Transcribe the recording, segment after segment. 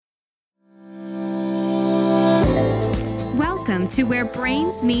Welcome to Where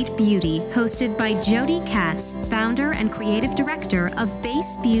Brains Meet Beauty, hosted by Jody Katz, founder and creative director of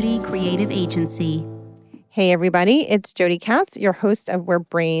Base Beauty Creative Agency. Hey everybody, it's Jody Katz, your host of Where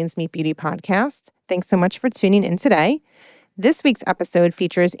Brains Meet Beauty podcast. Thanks so much for tuning in today. This week's episode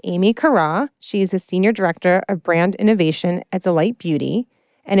features Amy Carra. She's the Senior Director of Brand Innovation at Delight Beauty.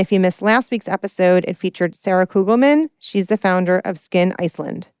 And if you missed last week's episode, it featured Sarah Kugelman. She's the founder of Skin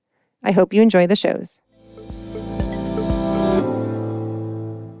Iceland. I hope you enjoy the shows.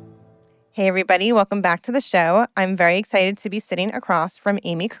 Hey everybody, welcome back to the show. I'm very excited to be sitting across from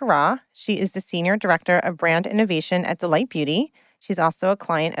Amy Carra. She is the Senior Director of Brand Innovation at Delight Beauty. She's also a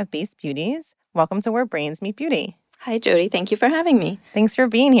client of Base Beauties. Welcome to Where Brains Meet Beauty. Hi, Jody. Thank you for having me. Thanks for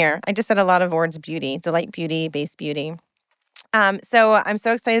being here. I just said a lot of words beauty, Delight Beauty, Base Beauty. So I'm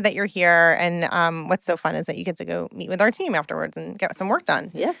so excited that you're here. And what's so fun is that you get to go meet with our team afterwards and get some work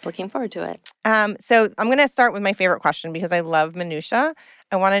done. Yes, looking forward to it. So I'm going to start with my favorite question because I love minutia.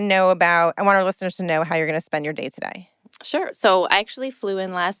 I want our listeners to know how you're going to spend your day today. Sure. So I actually flew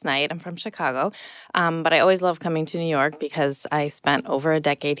in last night. I'm from Chicago, but I always love coming to New York because I spent over a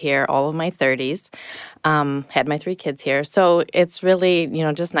decade here, all of my 30s, had my 3 kids here. So it's really,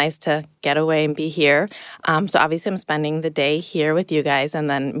 just nice to get away and be here. So obviously I'm spending the day here with you guys and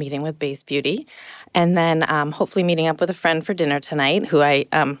then meeting with Base Beauty. And then hopefully meeting up with a friend for dinner tonight who I,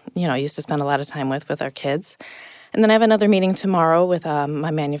 used to spend a lot of time with our kids. And then I have another meeting tomorrow with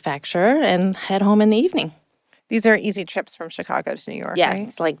my manufacturer and head home in the evening. These are easy trips from Chicago to New York, yeah, right?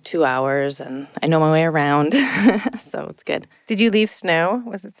 It's like 2 hours, and I know my way around, so it's good. Did you leave snow?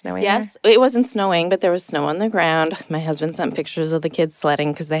 Was it snowing Yes, it wasn't snowing, but there was snow on the ground. My husband sent pictures of the kids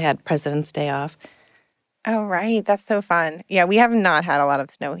sledding because they had President's Day off. Oh, right. That's so fun. Yeah, we have not had a lot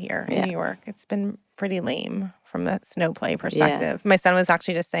of snow here in New York. It's been pretty lame from the snow play perspective. Yeah. My son was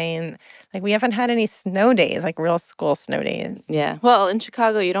actually just saying, we haven't had any snow days, real school snow days. Yeah. Well, in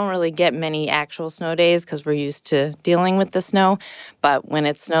Chicago, you don't really get many actual snow days because we're used to dealing with the snow. But when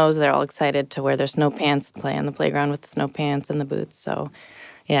it snows, they're all excited to wear their snow pants, play on the playground with the snow pants and the boots. So,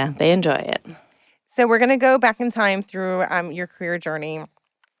 yeah, they enjoy it. So we're going to go back in time through your career journey.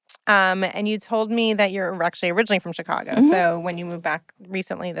 And you told me that you're actually originally from Chicago. Mm-hmm. So when you moved back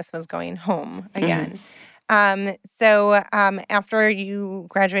recently, this was going home again. Mm-hmm. So after you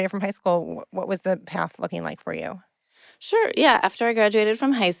graduated from high school, what was the path looking like for you? Sure. Yeah. After I graduated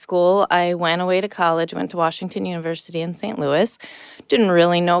from high school, I went away to college, went to Washington University in St. Louis. Didn't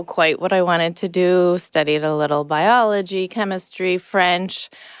really know quite what I wanted to do. Studied a little biology, chemistry, French,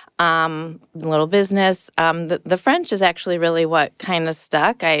 a little business. The French is actually really what kind of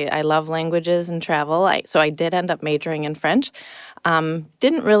stuck. I love languages and travel. So I did end up majoring in French.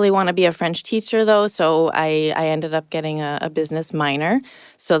 Didn't really want to be a French teacher, though, so I ended up getting a business minor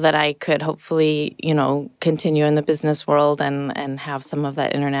so that I could hopefully, continue in the business world and have some of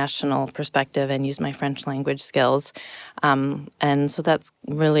that international perspective and use my French language skills. And so that's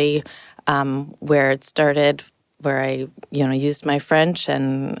really where it started, where I, used my French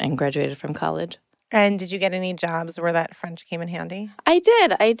and graduated from college. And did you get any jobs where that French came in handy? I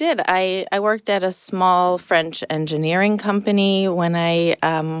did. I worked at a small French engineering company when I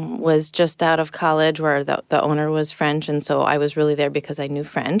was just out of college where the owner was French, and so I was really there because I knew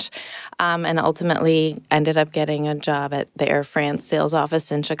French. And ultimately ended up getting a job at the Air France sales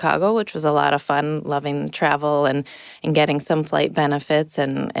office in Chicago, which was a lot of fun, loving travel and getting some flight benefits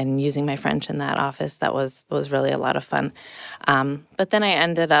and using my French in that office. That was really a lot of fun. But then I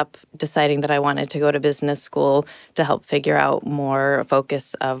ended up deciding that I wanted to go to business school to help figure out more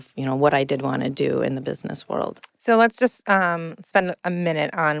focus of, what I did want to do in the business world. So let's just spend a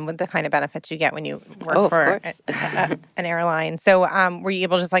minute on what the kind of benefits you get when you work for an airline. So were you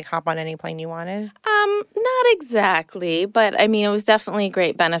able to just hop on any plane you wanted? Not exactly, but it was definitely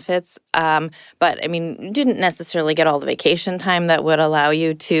great benefits. But you didn't necessarily get all the vacation time that would allow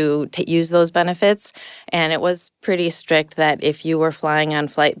you to use those benefits. And it was pretty strict that if you were flying on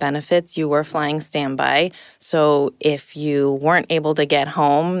flight benefits, you were flying standby. So if you weren't able to get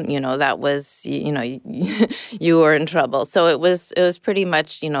home, that was, you were in trouble. So it was pretty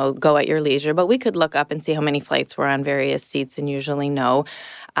much, go at your leisure. But we could look up and see how many flights were on various seats and usually know.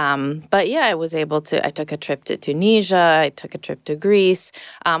 But yeah, I took a trip to Tunisia, I took a trip to Greece,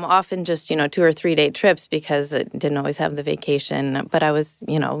 often just, 2 or 3 day trips because it didn't always have the vacation. But I was,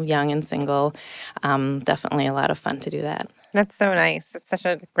 young and single. Definitely a lot of fun to do that. That's so nice. It's such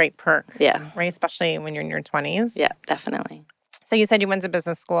a great perk. Yeah. Right? Especially when you're in your 20s. Yeah, definitely. So you said you went to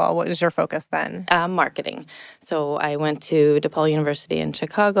business school. What was your focus then? Marketing. So I went to DePaul University in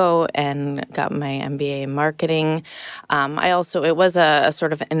Chicago and got my MBA in marketing. It was a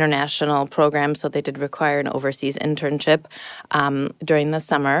sort of international program, so they did require an overseas internship during the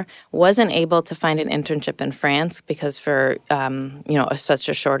summer. Wasn't able to find an internship in France because for, such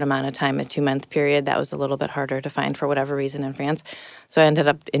a short amount of time, a 2-month period, that was a little bit harder to find for whatever reason in France. So I ended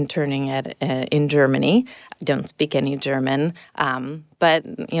up interning in Germany. I don't speak any German. But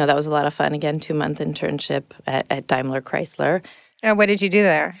that was a lot of fun. Again, 2-month internship at Daimler Chrysler. And what did you do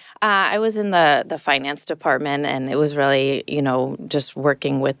there? I was in the finance department, and it was really, just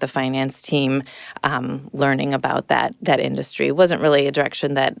working with the finance team, learning about that industry. It wasn't really a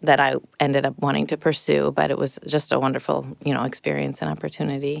direction that I ended up wanting to pursue, but it was just a wonderful, experience and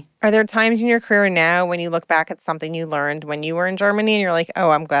opportunity. Are there times in your career now when you look back at something you learned when you were in Germany and you're like,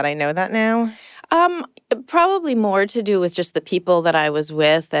 oh, I'm glad I know that now? Probably more to do with just the people that I was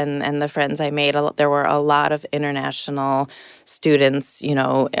with and the friends I made. There were a lot of international students,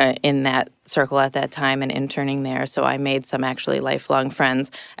 in that circle at that time and interning there. So I made some actually lifelong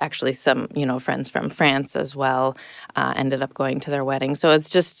friends, actually some, friends from France as well, ended up going to their wedding. So it's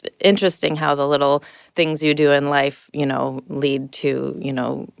just interesting how the little things you do in life, lead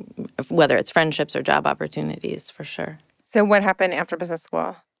to, whether it's friendships or job opportunities for sure. So what happened after business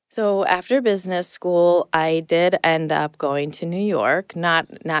school? So after business school, I did end up going to New York, not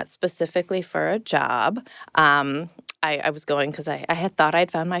specifically for a job. I was going because I had thought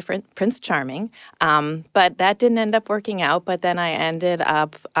I'd found my friend Prince Charming, but that didn't end up working out. But then I ended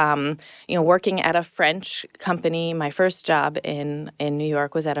up, working at a French company. My first job in New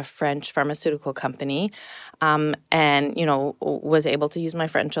York was at a French pharmaceutical company, and was able to use my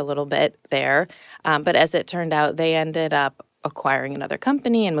French a little bit there. But as it turned out, they ended up acquiring another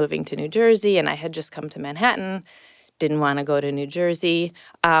company and moving to New Jersey, and I had just come to Manhattan, didn't want to go to New Jersey.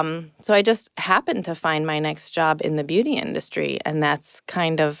 So I just happened to find my next job in the beauty industry, and that's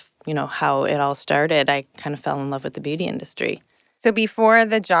kind of, how it all started. I kind of fell in love with the beauty industry. So before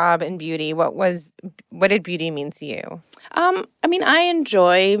the job in beauty, what did beauty mean to you? I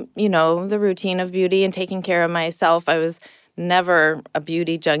enjoy, the routine of beauty and taking care of myself. I was never a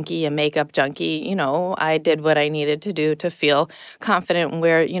beauty junkie, a makeup junkie. I did what I needed to do to feel confident and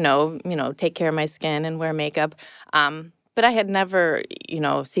wear, take care of my skin and wear makeup. But I had never,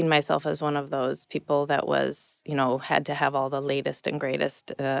 seen myself as one of those people that was, had to have all the latest and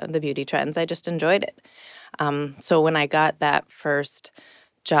greatest, the beauty trends. I just enjoyed it. So when I got that first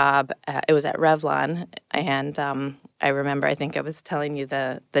job, it was at Revlon, and I remember, I think I was telling you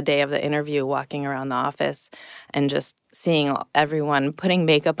the day of the interview, walking around the office and just seeing everyone putting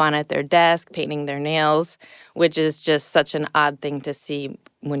makeup on at their desk, painting their nails, which is just such an odd thing to see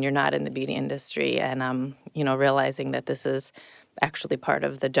when you're not in the beauty industry, and realizing that this is actually part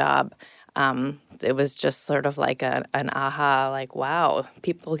of the job. It was just sort of like an aha, like, wow,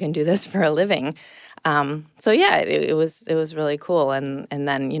 people can do this for a living. It was really cool. And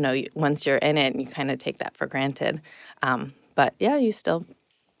then, once you're in it, you kind of take that for granted. But yeah, you still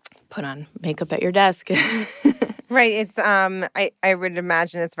put on makeup at your desk. Right. It's I would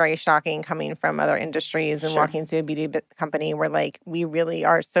imagine it's very shocking coming from other industries and walking to a beauty company where we really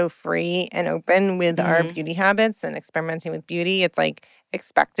are so free and open with our beauty habits and experimenting with beauty. It's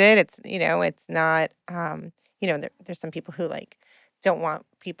expected. It's it's not there's some people who don't want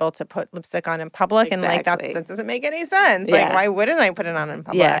people to put lipstick on in public. Exactly. And that doesn't make any sense. Yeah. Why wouldn't I put it on in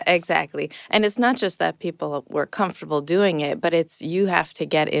public? Yeah, exactly. And it's not just that people were comfortable doing it, but it's you have to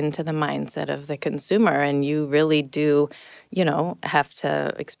get into the mindset of the consumer, and you really do, have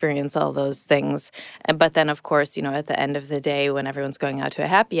to experience all those things. But then, of course, at the end of the day, when everyone's going out to a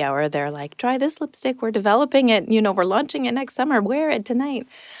happy hour, they're like, try this lipstick. We're developing it. We're launching it next summer. Wear it tonight.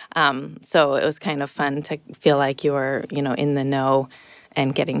 So it was kind of fun to feel like you were, in the know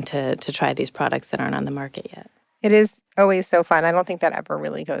and getting to try these products that aren't on the market yet. It is always so fun. I don't think that ever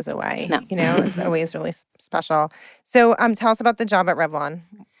really goes away. No. It's always really special. So tell us about the job at Revlon.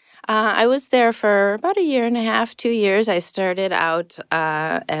 I was there for about 1.5 years, 2 years. I started out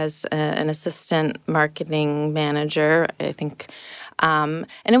as an assistant marketing manager, I think. And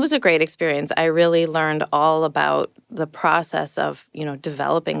it was a great experience. I really learned all about the process of,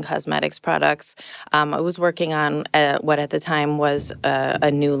 developing cosmetics products. I was working on what at the time was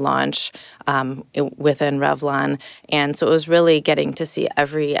a new launch within Revlon. And so it was really getting to see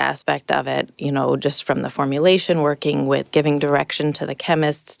every aspect of it, just from the formulation, working with giving direction to the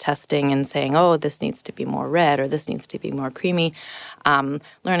chemists, testing and saying, oh, this needs to be more red or this needs to be more creamy.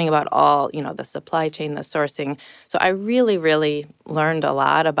 Learning about all, the supply chain, the sourcing. So I really, really learned a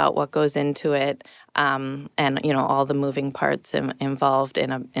lot about what goes into it. and all the moving parts involved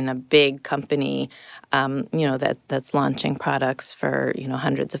in a big company, that's launching products for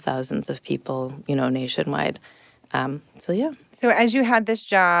hundreds of thousands of people, nationwide. Yeah. So as you had this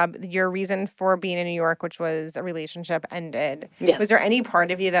job, your reason for being in New York, which was a relationship, ended. Yes. Was there any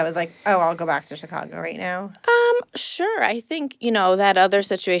part of you that was like, oh, I'll go back to Chicago right now? Sure. I think, that other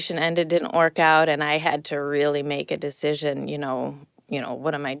situation ended, didn't work out, and I had to really make a decision,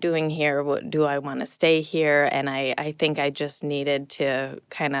 what am I doing here? What do I want to stay here? And I think I just needed to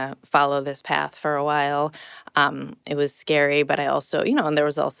kind of follow this path for a while. It was scary, but I also, and there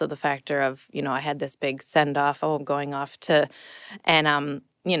was also the factor of, I had this big send off, I'm going off to, and,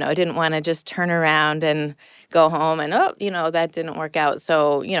 I didn't want to just turn around and go home and, that didn't work out.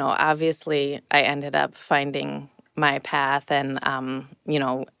 So, obviously I ended up finding my path, and I'm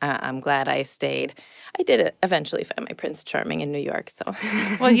glad I stayed. I did eventually find my Prince Charming in New York. So,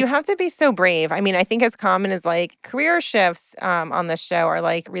 well, you have to be so brave. I mean, I think as common as like career shifts on the show are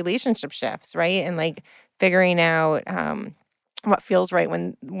like relationship shifts, right? And like figuring out what feels right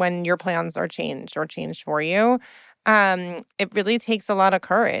when your plans are changed for you. It really takes a lot of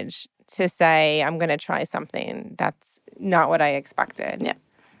courage to say, I'm going to try something that's not what I expected. Yeah.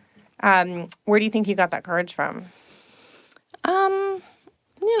 Where do you think you got that courage from?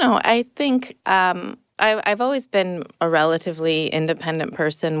 I think I've always been a relatively independent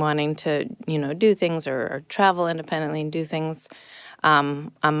person, wanting to, do things or travel independently and do things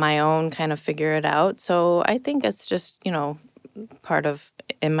on my own, kind of figure it out. So I think it's just, part of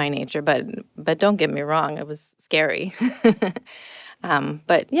in my nature. But don't get me wrong, it was scary.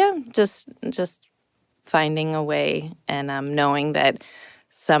 But yeah, just finding a way and knowing that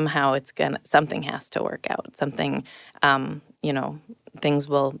somehow something has to work out. Something, things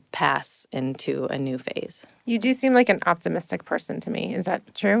will pass into a new phase. You do seem like an optimistic person to me. Is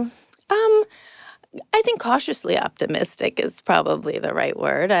that true? I think cautiously optimistic is probably the right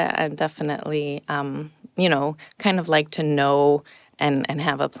word. I definitely, kind of like to know and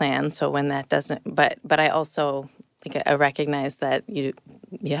have a plan. So when that doesn't, but I also think I recognize that you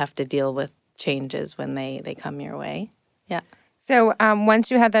have to deal with changes when they come your way. Yeah. So once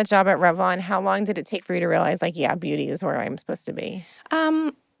you had that job at Revlon, how long did it take for you to realize, like, yeah, beauty is where I'm supposed to be?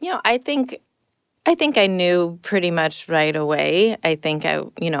 I think I knew pretty much right away. I think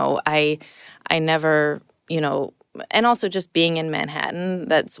I never, and also just being in Manhattan,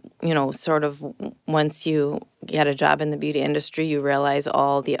 that's, sort of once you get a job in the beauty industry, you realize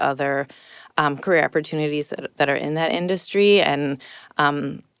all the other career opportunities that are in that industry. And,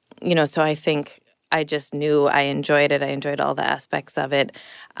 so I think I just knew I enjoyed it. I enjoyed all the aspects of it.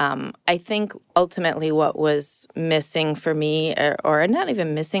 I think ultimately what was missing for me, or not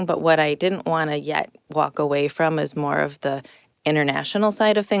even missing, but what I didn't want to yet walk away from is more of the international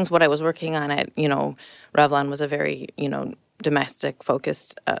side of things. What I was working on at, Revlon was a very,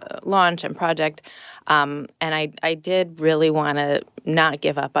 domestic-focused launch and project. And I did really want to not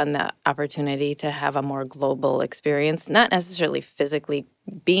give up on the opportunity to have a more global experience, not necessarily physically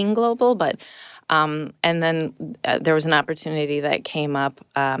being global, but and then there was an opportunity that came up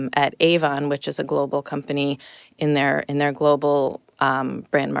at Avon, which is a global company, in their global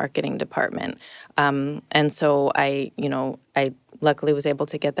brand marketing department. And so I luckily was able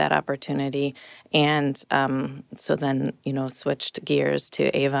to get that opportunity. And so then, switched gears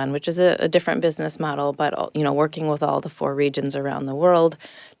to Avon, which is a different business model, but, working with all the 4 regions around the world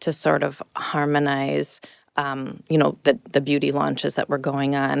to sort of harmonize the beauty launches that were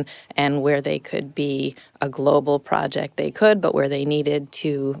going on, and where they could be a global project, they could, but where they needed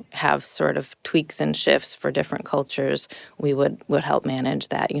to have sort of tweaks and shifts for different cultures, we would help manage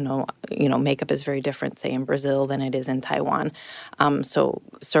that. Makeup is very different, say, in Brazil than it is in Taiwan. So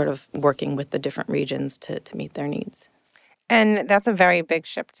sort of working with the different regions to meet their needs. And that's a very big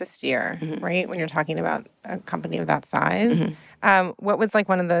ship to steer, Mm-hmm. right? When you're talking about a company of that size. Mm-hmm. What was like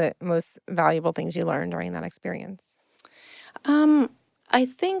one of the most valuable things you learned during that experience? I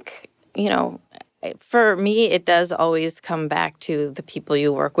think, for me, it does always come back to the people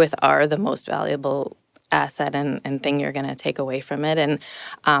you work with are the most valuable asset and thing you're going to take away from it. And,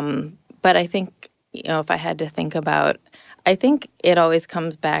 but I think, if I had to think about, I think it always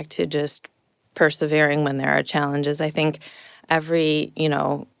comes back to just persevering when there are challenges. I think every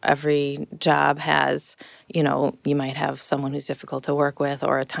job has, you might have someone who's difficult to work with,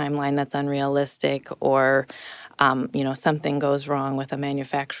 or a timeline that's unrealistic, or, something goes wrong with a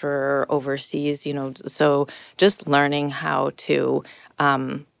manufacturer overseas, so just learning how to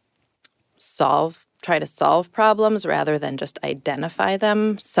try to solve problems rather than just identify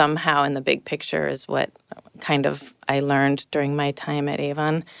them somehow in the big picture is what kind of I learned during my time at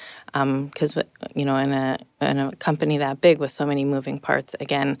Avon, because in a company that big with so many moving parts,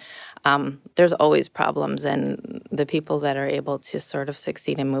 again, there's always problems, and the people that are able to sort of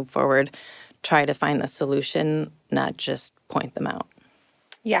succeed and move forward try to find the solution, not just point them out.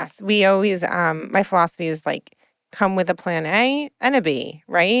 Yes, we always, my philosophy is like, come with a plan A and a B,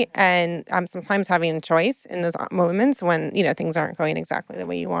 right? And sometimes having a choice in those moments when, things aren't going exactly the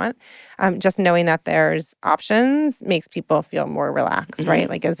way you want, just knowing that there's options makes people feel more relaxed, right?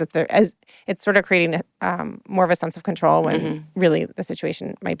 Like as it's sort of creating more of a sense of control when really the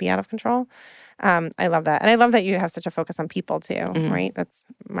situation might be out of control. I love that. And I love that you have such a focus on people too, right? That's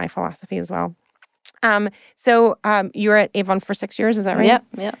my philosophy as well. So you were at Avon for 6 years, is that right?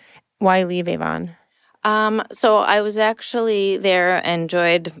 Yep. Why leave Avon? So I was actually there,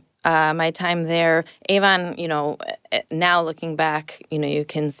 enjoyed my time there. Avon, now looking back, you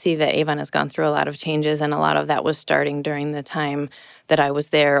can see that Avon has gone through a lot of changes, and a lot of that was starting during the time that I was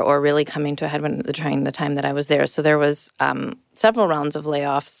there, or really coming to a head during the time that I was there. So there was several rounds of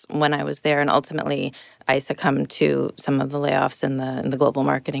layoffs when I was there, and ultimately I succumbed to some of the layoffs in the global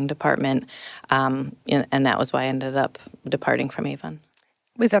marketing department, and that was why I ended up departing from Avon.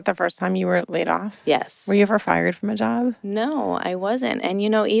 Was that the first time you were laid off? Yes. Were you ever fired from a job? No, I wasn't. And,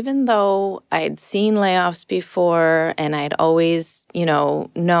 even though I'd seen layoffs before and I'd always,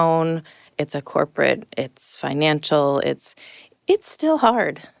 known it's a corporate, it's financial, it's still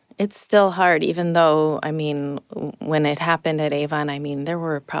hard. It's still hard, even though, when it happened at Avon, there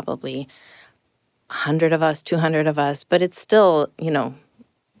were probably 100 of us, 200 of us, but it's still,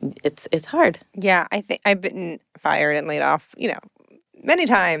 it's hard. Yeah, I think I've been fired and laid off, many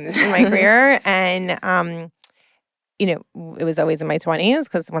times in my career. And, it was always in my 20s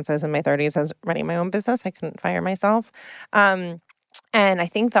because once I was in my 30s, I was running my own business. I couldn't fire myself. And I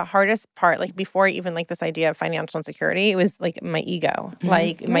think the hardest part, like before even like this idea of financial insecurity, it was like my ego.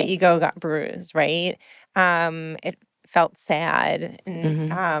 Like my ego got bruised, right? It felt sad.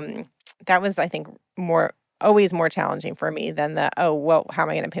 And that was, I think, always more challenging for me than how am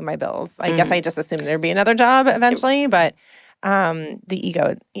I going to pay my bills? I guess I just assumed there'd be another job eventually, but the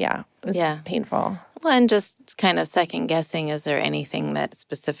ego, was painful. Well, and just kind of second guessing, is there anything that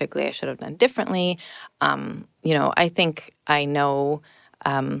specifically I should have done differently? I think I know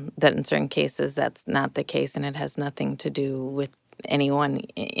that in certain cases that's not the case, and it has nothing to do with anyone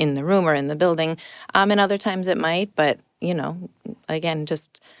in the room or in the building. And other times it might, but, again,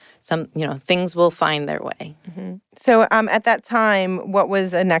 just some, things will find their way. So at that time, what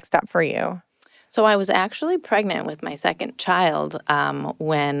was a next step for you? So I was actually pregnant with my second child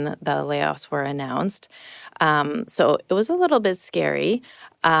when the layoffs were announced. So it was a little bit scary,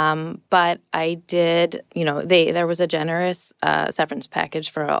 but I did, there was a generous severance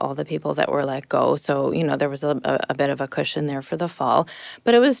package for all the people that were let go. So, there was a bit of a cushion there for the fall.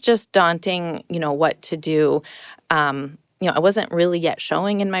 But it was just daunting, what to do. I wasn't really yet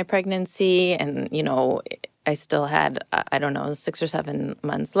showing in my pregnancy, and, I still had, 6 or 7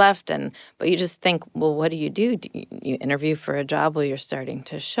 months left. But you just think, well, what do? Do you interview for a job while you're starting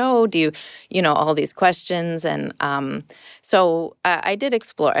to show? Do you, all these questions. And so I did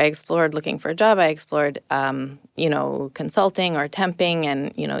explore. I explored looking for a job. I explored, consulting or temping,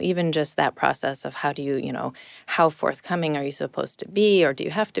 and, even just that process of how do you, how forthcoming are you supposed to be, or do you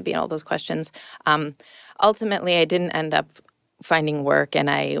have to be, and all those questions. Ultimately, I didn't end up finding work, and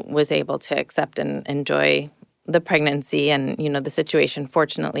I was able to accept and enjoy the pregnancy and, the situation.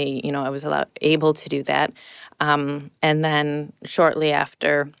 Fortunately, I was able to do that. And then shortly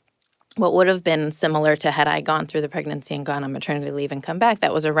after, what would have been similar to had I gone through the pregnancy and gone on maternity leave and come back,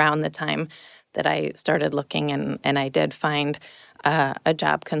 that was around the time that I started looking, and I did find a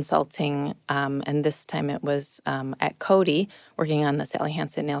job consulting, and this time it was at Coty, working on the Sally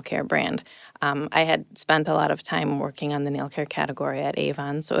Hansen nail care brand. I had spent a lot of time working on the nail care category at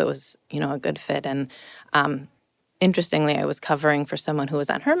Avon, so it was, a good fit. And interestingly, I was covering for someone who was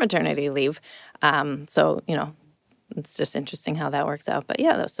on her maternity leave. So, it's just interesting how that works out. But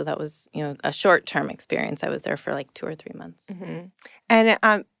yeah, so that was, a short-term experience. I was there for like 2 or 3 months.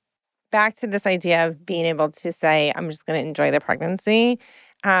 And back to this idea of being able to say, I'm just going to enjoy the pregnancy.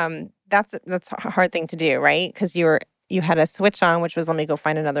 That's a hard thing to do, right? Because you had a switch on, which was, let me go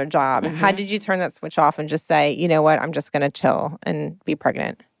find another job. How did you turn that switch off and just say, you know what, I'm just going to chill and be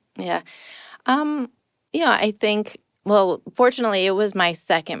pregnant? Yeah. I think, well, fortunately, it was my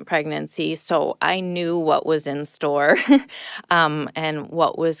second pregnancy, so I knew what was in store and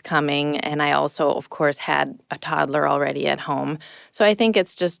what was coming. And I also, of course, had a toddler already at home. So I think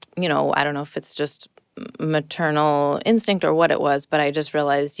it's just, I don't know if it's just maternal instinct or what it was, but I just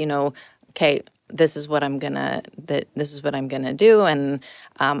realized, okay, this is what I'm gonna do, and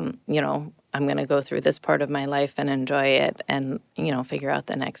I'm gonna go through this part of my life and enjoy it, and figure out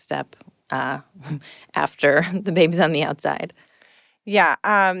the next step after the baby's on the outside. Yeah.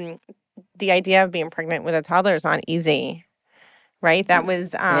 The idea of being pregnant with a toddler is not easy, right? That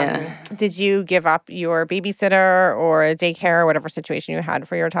was, Did you give up your babysitter or a daycare or whatever situation you had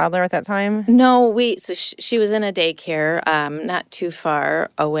for your toddler at that time? No, she was in a daycare, not too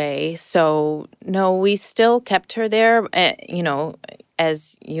far away. So no, we still kept her there.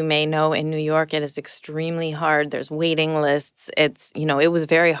 As you may know, in New York, it is extremely hard. There's waiting lists. It was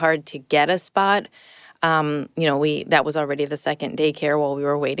very hard to get a spot. That was already the second daycare while we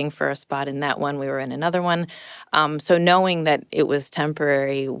were waiting for a spot in that one. We were in another one. So knowing that it was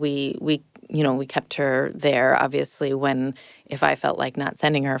temporary, we kept her there. Obviously, if I felt like not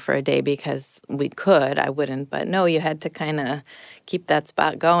sending her for a day because we could, I wouldn't. But no, you had to kind of keep that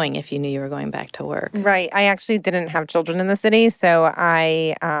spot going if you knew you were going back to work. Right. I actually didn't have children in the city, so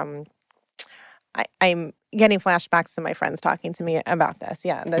I'm getting flashbacks to my friends talking to me about this.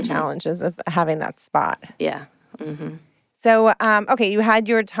 Yeah, the challenges of having that spot. Yeah. Mm-hmm. So, okay, you had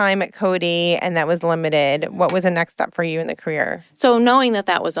your time at Coty, and that was limited. What was the next step for you in the career? So knowing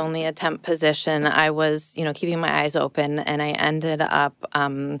that was only a temp position, I was, keeping my eyes open, and I ended up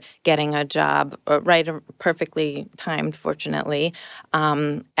getting a job, perfectly timed, fortunately,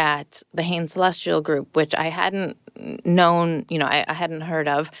 at the Hain Celestial Group, which I hadn't known, I hadn't heard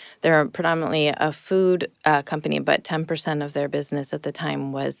of. They're predominantly a food company, but 10% of their business at the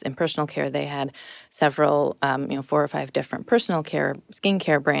time was in personal care. They had several, 4 or 5 different personal care,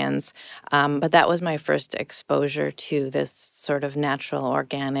 skincare brands. But that was my first exposure to this sort of natural,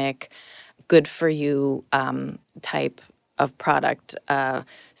 organic, good for you type of product.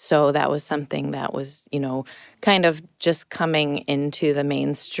 So that was something that was, kind of just coming into the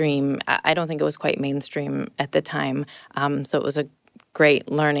mainstream. I don't think it was quite mainstream at the time. So it was a great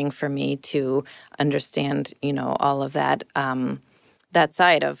learning for me to understand, all of that, that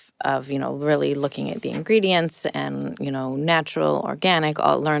side of really looking at the ingredients and, natural, organic,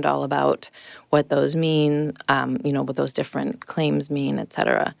 learned all about what those mean, what those different claims mean, et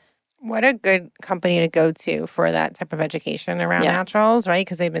cetera. What a good company to go to for that type of education around naturals, right?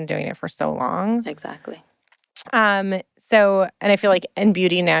 Because they've been doing it for so long. Exactly. And I feel like in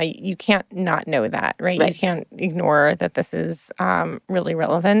beauty now, you can't not know that, right? You can't ignore that this is really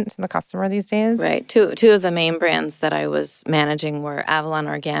relevant to the customer these days. Right. Two of the main brands that I was managing were Avalon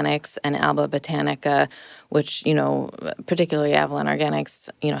Organics and Alba Botanica, which, particularly Avalon Organics,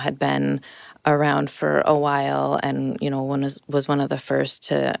 had been around for a while, and was one of the first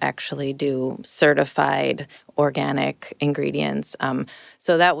to actually do certified organic ingredients.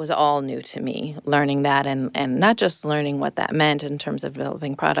 So that was all new to me, learning that, and not just learning what that meant in terms of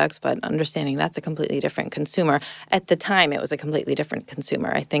developing products, but understanding that's a completely different consumer. At the time, it was a completely different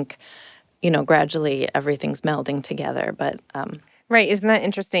consumer. I think, gradually everything's melding together. But right, isn't that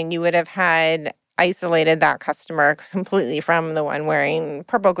interesting? You would have had isolated that customer completely from the one wearing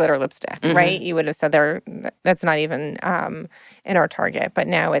purple glitter lipstick, right? You would have said that's not even in our target, but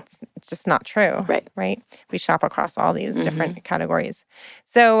now it's just not true, right? We shop across all these different categories.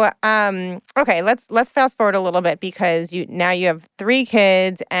 So, okay, let's fast forward a little bit, because you have 3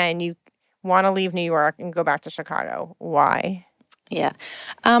 kids and you want to leave New York and go back to Chicago. Why? Yeah,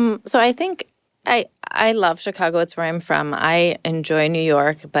 so I think I love Chicago. It's where I'm from. I enjoy New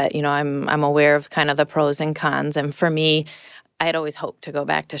York, but I'm aware of kind of the pros and cons. And for me, I'd always hoped to go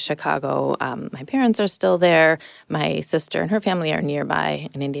back to Chicago. My parents are still there. My sister and her family are nearby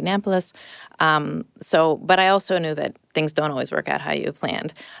in Indianapolis. But I also knew that things don't always work out how you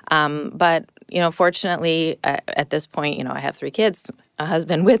planned. But fortunately, at this point, I have 3 kids, a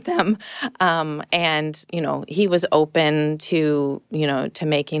husband with them, and he was open to to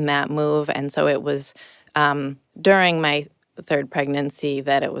making that move. And so it was during my 3rd pregnancy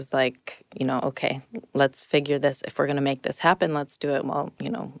that it was like, okay, let's figure this. If we're going to make this happen, let's do it. Well,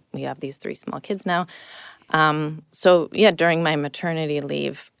 we have these 3 small kids now. During my maternity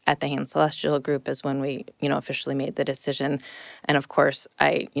leave at the Hain Celestial Group is when we, officially made the decision. And of course,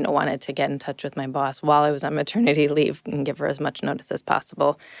 I, wanted to get in touch with my boss while I was on maternity leave and give her as much notice as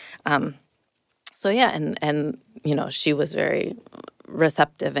possible. She was very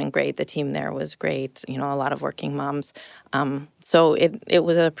receptive and great. The team there was great, a lot of working moms. So it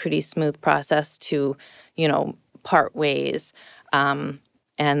was a pretty smooth process to, part ways. And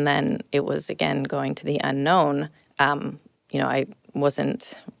then it was, again, going to the unknown. I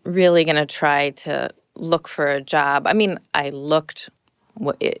wasn't really going to try to look for a job. I mean, I looked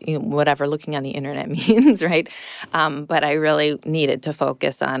whatever looking on the internet means, right? But I really needed to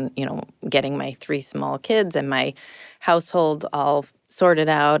focus on, getting my 3 small kids and my household all sorted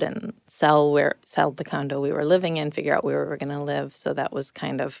out and sell the condo we were living in, figure out where we were going to live. So that was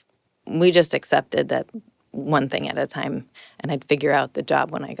we just accepted that one thing at a time, and I'd figure out the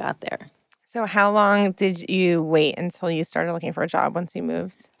job when I got there. So how long did you wait until you started looking for a job once you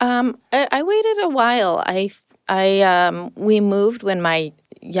moved? I waited a while. We moved when my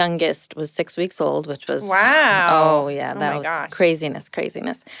youngest was 6 weeks old, which was wow. Oh yeah, that was gosh. craziness.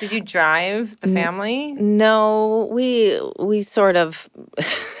 Did you drive the family? No, we sort of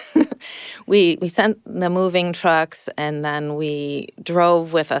we sent the moving trucks, and then we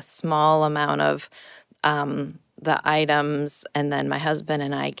drove with a small amount of the items, and then my husband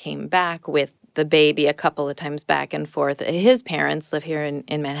and I came back with the baby a couple of times back and forth. His parents live here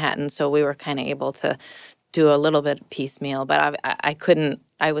in Manhattan, so we were kind of able to do a little bit piecemeal, but I couldn't.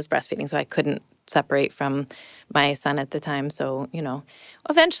 I was breastfeeding, so I couldn't separate from my son at the time. So,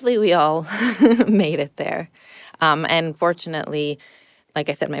 eventually we all made it there. And fortunately, like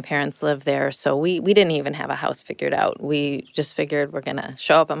I said, my parents live there, so we didn't even have a house figured out. We just figured we're going to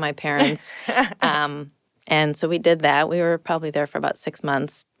show up at my parents'. And so we did that. We were probably there for about 6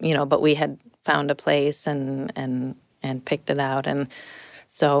 months, but we had found a place and picked it out. And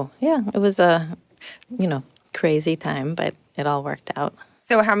so, yeah, it was a, crazy time, but it all worked out.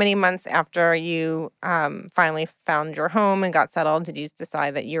 So how many months after you finally found your home and got settled did you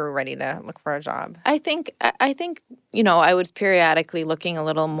decide that you were ready to look for a job? I think, I was periodically looking a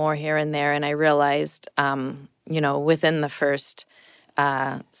little more here and there, and I realized, within the first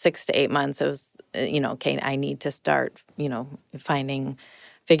 6 to 8 months, it was, okay, I need to start,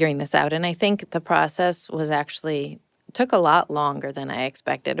 figuring this out. And I think the process took a lot longer than I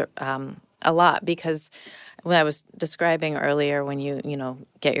expected, a lot, because when I was describing earlier, when you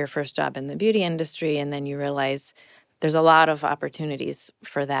get your first job in the beauty industry and then you realize there's a lot of opportunities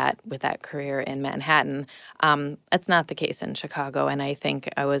for that with that career in Manhattan, it's not the case in Chicago. And I think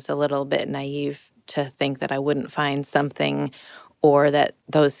I was a little bit naive to think that I wouldn't find something, or that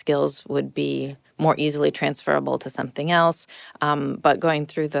those skills would be more easily transferable to something else. But going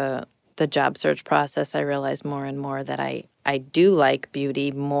through the job search process, I realized more and more that I do like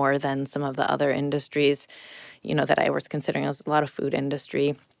beauty more than some of the other industries, that I was considering. There's a lot of food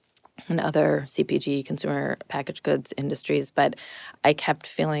industry and other CPG, consumer packaged goods industries, but I kept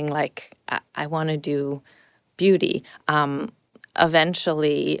feeling like I want to do beauty.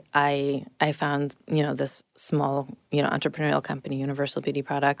 Eventually, I found, this small, entrepreneurial company, Universal Beauty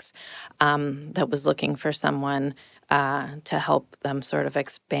Products, that was looking for someone to help them sort of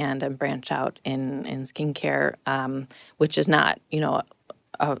expand and branch out in skincare, which is not,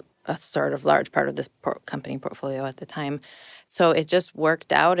 a sort of large part of this company portfolio at the time. So it just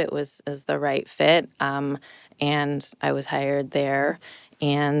worked out. It was the right fit, and I was hired there,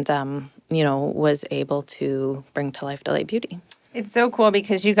 and was able to bring to life Delight Beauty. It's so cool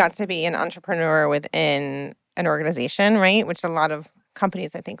because you got to be an entrepreneur within an organization, right? Which a lot of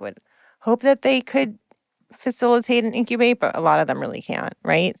companies, I think, would hope that they could facilitate and incubate, but a lot of them really can't,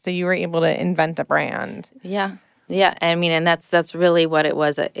 right? So you were able to invent a brand. Yeah. I mean, and that's really what it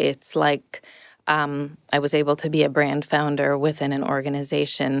was. It's like I was able to be a brand founder within an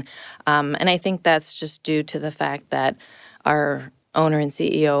organization. And I think that's just due to the fact that our owner and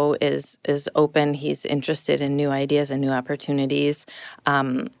CEO is open. He's interested in new ideas and new opportunities,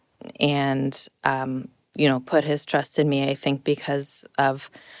 and put his trust in me, I think, because of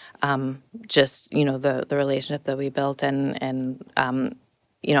just, the relationship that we built. And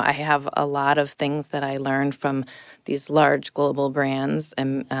I have a lot of things that I learned from these large global brands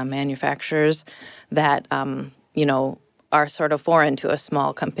and manufacturers that, are sort of foreign to a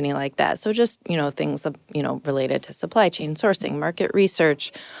small company like that. So just, things, related to supply chain sourcing, market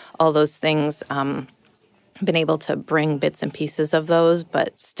research, all those things, been able to bring bits and pieces of those,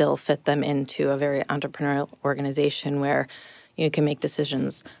 but still fit them into a very entrepreneurial organization where you can make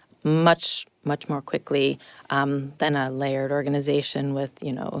decisions much more quickly than a layered organization with,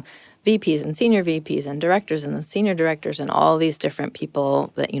 VPs and senior VPs and directors and the senior directors and all these different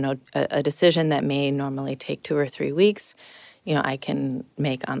people that, a decision that may normally take 2 or 3 weeks, I can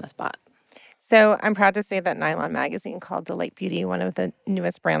make on the spot. So I'm proud to say that Nylon Magazine called Delight Beauty one of the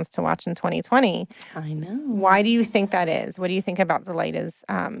newest brands to watch in 2020. I know. Why do you think that is? What do you think about Delight is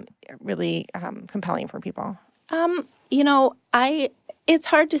really compelling for people? It's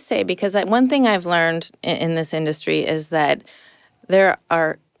hard to say because one thing I've learned in this industry is that there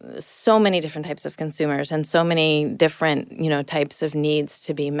are so many different types of consumers and so many different, types of needs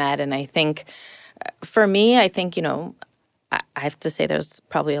to be met. And I think for me, I have to say there's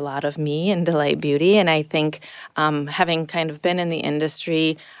probably a lot of me in Delight Beauty. And I think having kind of been in the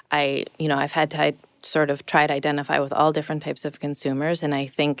industry, I've had to sort of try to identify with all different types of consumers. And I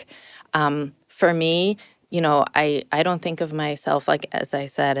think for me, I don't think of myself, like, as I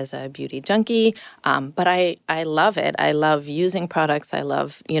said, as a beauty junkie, but I love it. I love using products. I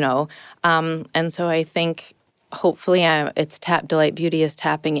love, and so I think hopefully Delight Beauty is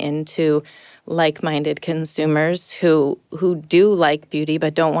tapping into like-minded consumers who do like beauty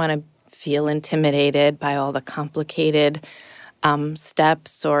but don't want to feel intimidated by all the complicated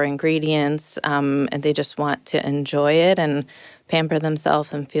steps or ingredients, and they just want to enjoy it and pamper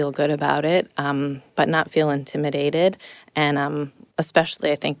themselves and feel good about it, but not feel intimidated. And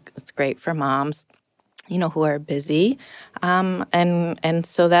especially, I think it's great for moms, who are busy. And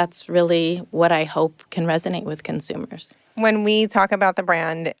so that's really what I hope can resonate with consumers. When we talk about the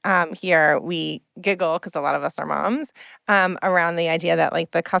brand here, we giggle because a lot of us are moms around the idea that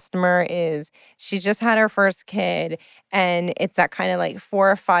like the customer she just had her first kid, and it's that kind of like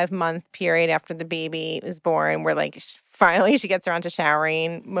 4 or 5 month period after the baby is born where like finally she gets around to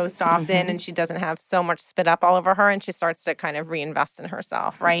showering most often and she doesn't have so much spit up all over her and she starts to kind of reinvest in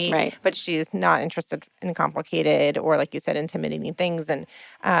herself, right? Right. But she's not interested in complicated or, like you said, intimidating things. And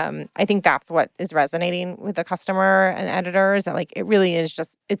I think that's what is resonating with the customer and editors. That like it really is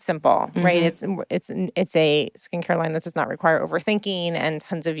just, it's simple, right? It's a skincare line that does not require overthinking and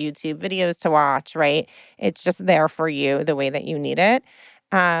tons of YouTube videos to watch, right? It's just there for you the way that you need it,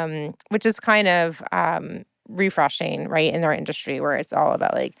 which is kind of refreshing, right, in our industry where it's all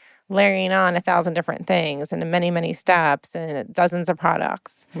about like layering on 1,000 different things and many, many steps and dozens of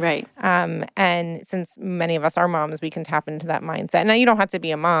products. Right. And since many of us are moms, we can tap into that mindset. Now, you don't have to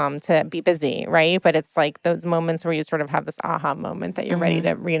be a mom to be busy, right? But it's like those moments where you sort of have this aha moment that you're ready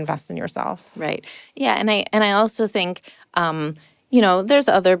to reinvest in yourself. Right. Yeah. And I also think, there's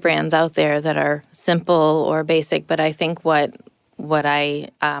other brands out there that are simple or basic, but I think what I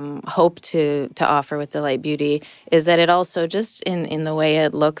hope to offer with Delight Beauty is that it also just in the way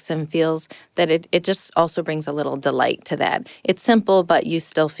it looks and feels, that it just also brings a little delight to that. It's simple, but you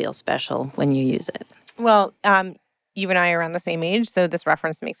still feel special when you use it. Well, you and I are around the same age, so this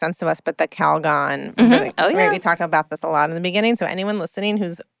reference makes sense to us, but the Calgon, right? We talked about this a lot in the beginning, so anyone listening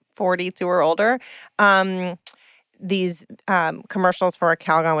who's 42 or older, these commercials for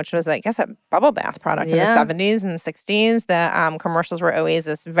Calgon, which was, I guess, a bubble bath product in the 70s and 60s. The commercials were always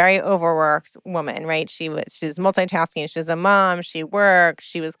this very overworked woman, right? She was multitasking. She was a mom. She worked.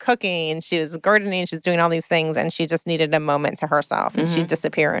 She was cooking. She was gardening. She was doing all these things, and she just needed a moment to herself. And she'd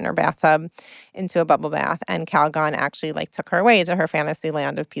disappear in her bathtub into a bubble bath. And Calgon actually took her away to her fantasy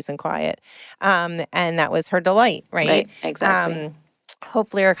land of peace and quiet. And that was her delight, right? Right, exactly.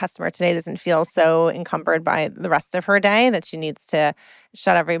 Hopefully our customer today doesn't feel so encumbered by the rest of her day that she needs to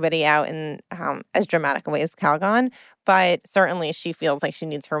shut everybody out in as dramatic a way as Calgon. But certainly she feels like she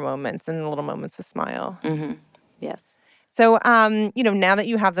needs her moments and little moments to smile. Yes. So, now that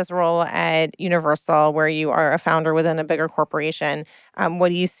you have this role at Universal where you are a founder within a bigger corporation, what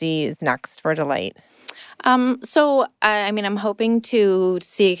do you see is next for Delight? I'm hoping to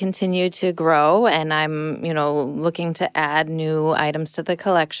see it continue to grow, and I'm, looking to add new items to the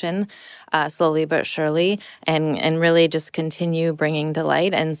collection slowly but surely, and really just continue bringing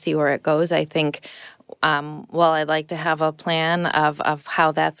delight and see where it goes. I think, while I'd like to have a plan of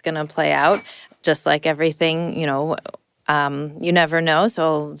how that's going to play out, just like everything, you never know. So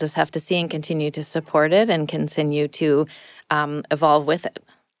I'll just have to see and continue to support it and continue to evolve with it.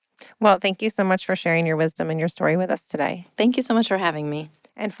 Well, thank you so much for sharing your wisdom and your story with us today. Thank you so much for having me.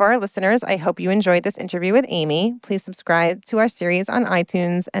 And for our listeners, I hope you enjoyed this interview with Amy. Please subscribe to our series on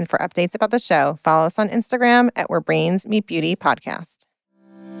iTunes. And for updates about the show, follow us on Instagram at Where Brains Meet Beauty Podcast.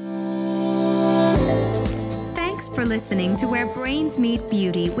 Thanks for listening to Where Brains Meet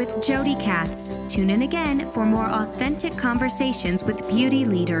Beauty with Jody Katz. Tune in again for more authentic conversations with beauty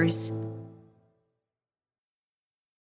leaders.